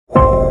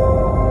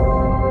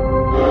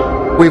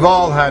We've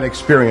all had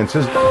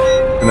experiences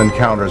and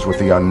encounters with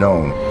the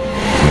unknown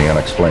and the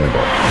unexplainable.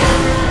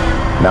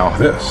 Now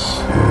this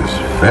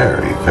is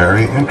very,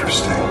 very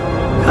interesting.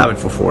 Have it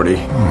for 40.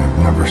 I've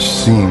never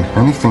seen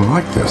anything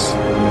like this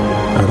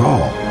at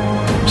all.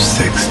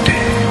 60.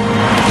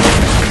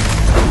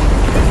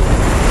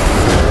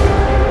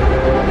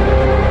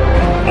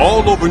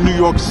 All over New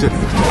York City,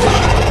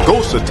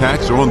 ghost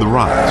attacks are on the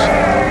rise.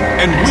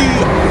 And we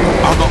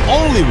are the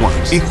only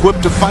ones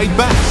equipped to fight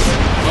back.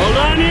 Hold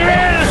on to your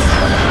ass!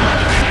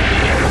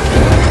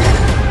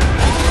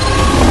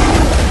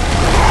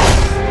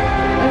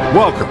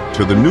 Welcome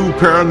to the new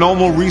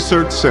Paranormal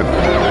Research Center.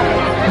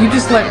 You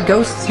just let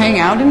ghosts hang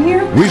out in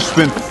here? We've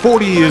spent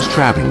 40 years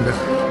trapping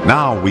them.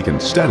 Now we can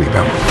study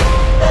them.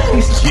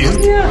 He's cute.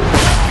 Yeah.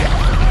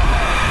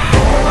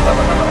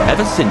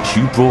 Ever since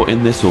you brought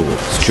in this orb,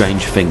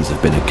 strange things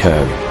have been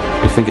occurring.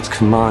 We think it's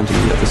commanding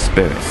the other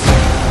spirits.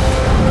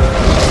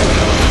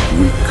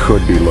 We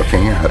could be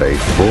looking at a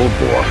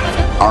full-bore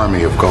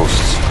army of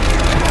ghosts.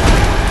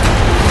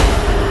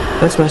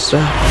 That's messed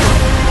up.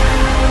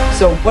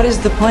 So what is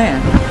the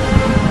plan?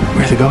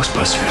 We're the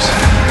Ghostbusters.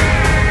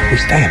 We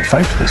stay and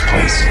fight for this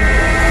place.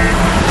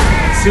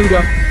 Suit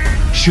up.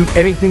 Shoot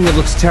anything that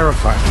looks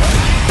terrifying.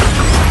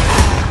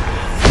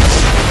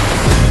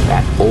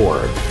 That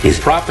orb is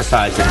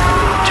prophesizing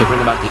to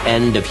bring about the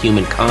end of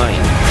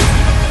humankind.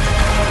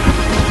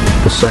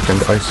 The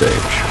Second Ice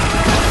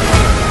Age.